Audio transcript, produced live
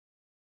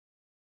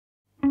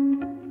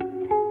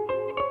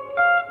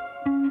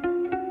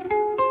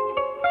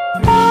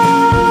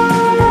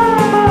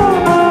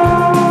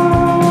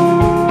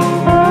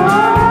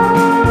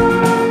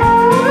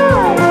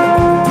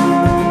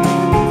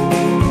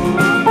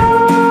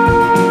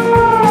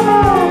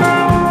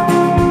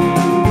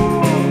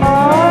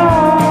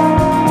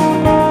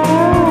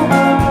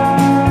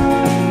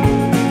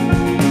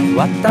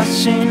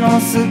私の好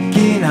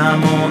きな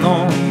も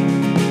の、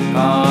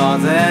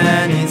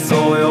風に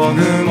そよぐ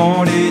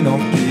森の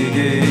木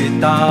々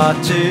た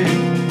ち、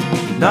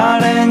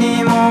誰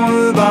にも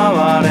奪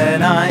われ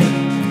ない、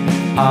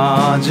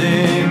初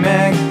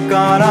め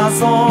から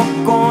そ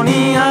こ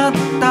にあっ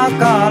た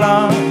か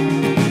ら。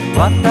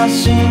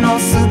私の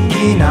好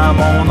きな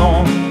も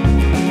の、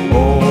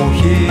お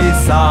日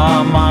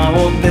様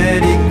を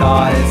照り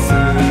返す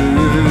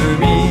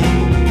海、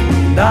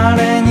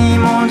誰に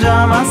も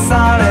邪魔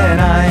され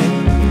ない、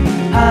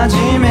初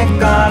め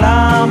か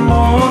ら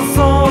もう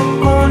そ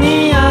こ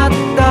にあっ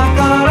た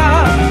から。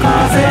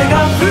風が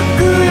吹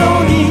くよ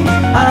うに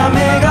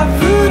雨が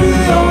降る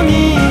ように、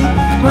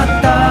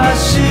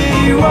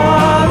私は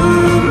生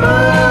ま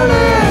れ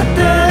て、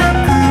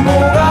雲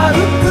が浮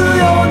く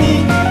ように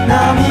波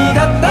が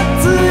立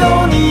つよ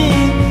うに、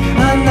あ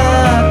な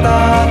た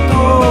と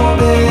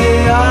出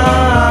会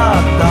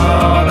った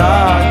だ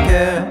け。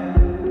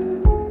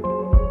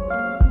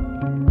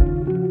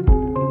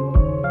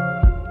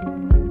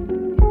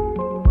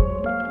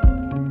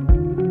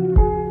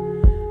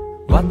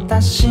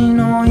私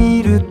の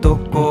いると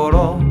こ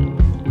ろ、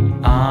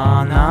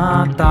あ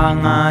なた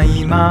が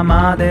今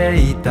まで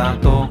いた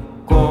と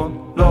こ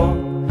ろ、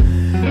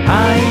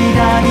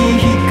間に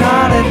引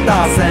かれ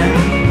た線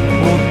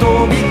を飛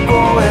び越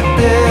えて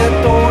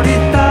鳥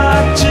た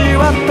ち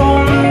は飛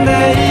んで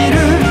いる。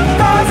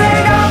風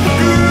が吹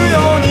くよ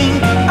うに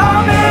雨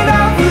が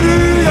降る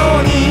よ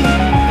うに、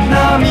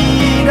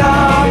涙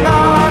が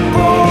こ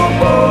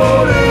ぼ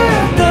れ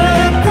て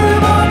雲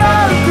が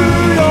浮く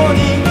ように、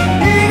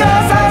日が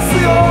差す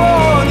よ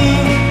うに、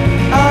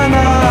あな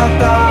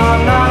た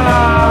が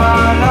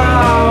現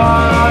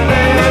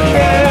れて。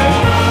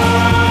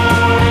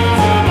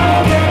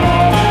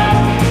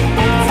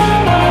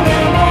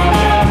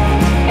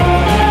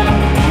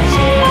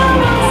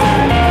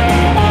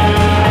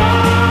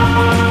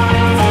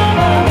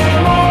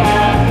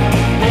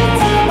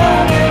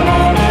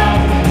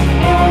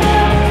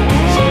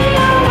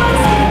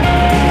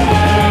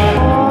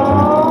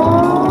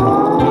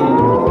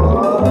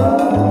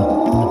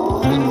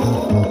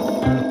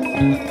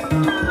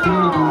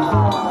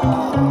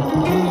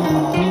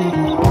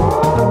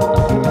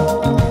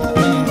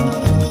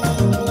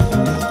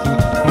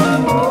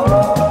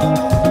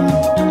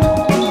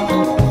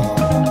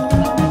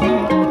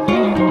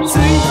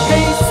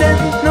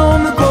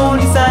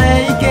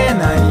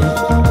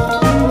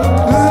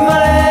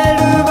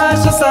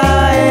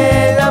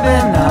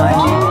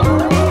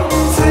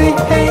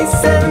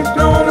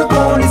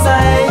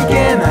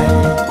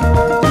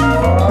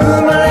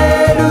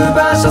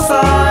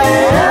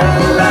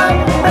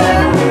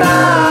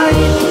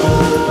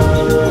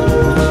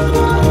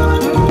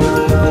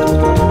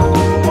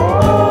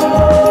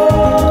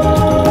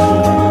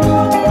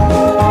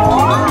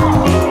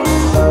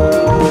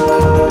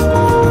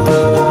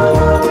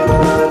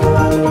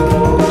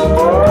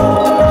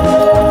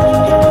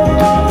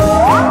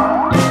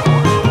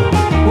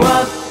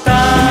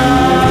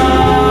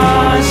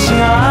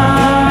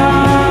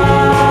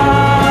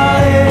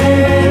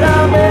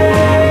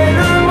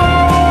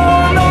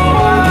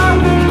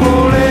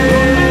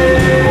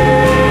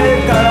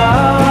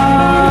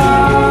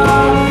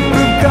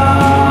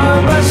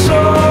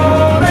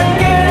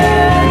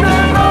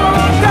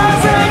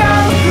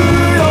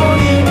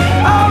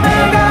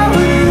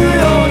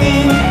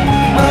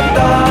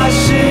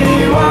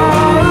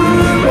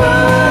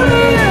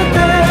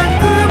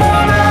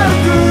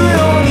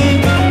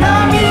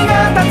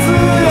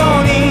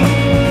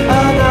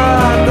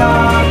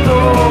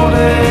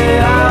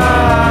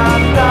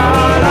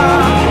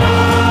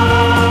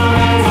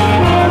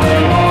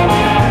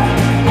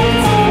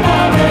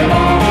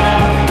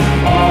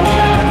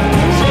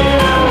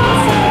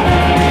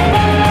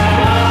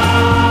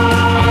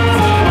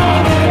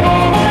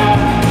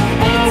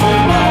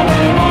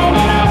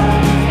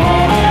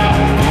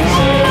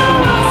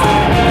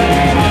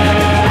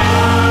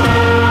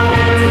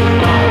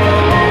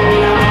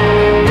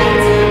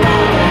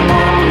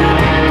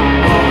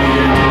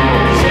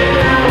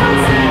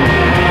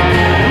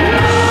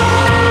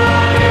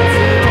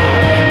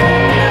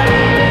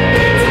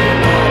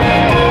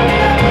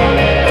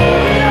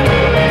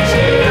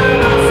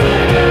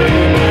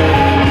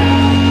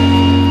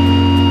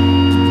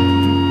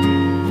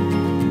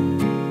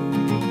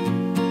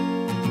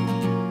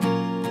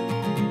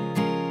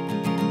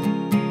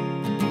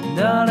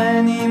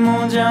誰に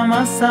も邪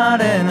魔さ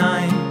れな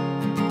い、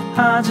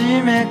初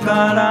め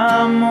か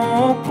ら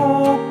もう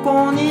こ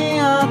こに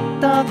あ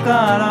ったか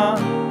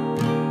ら。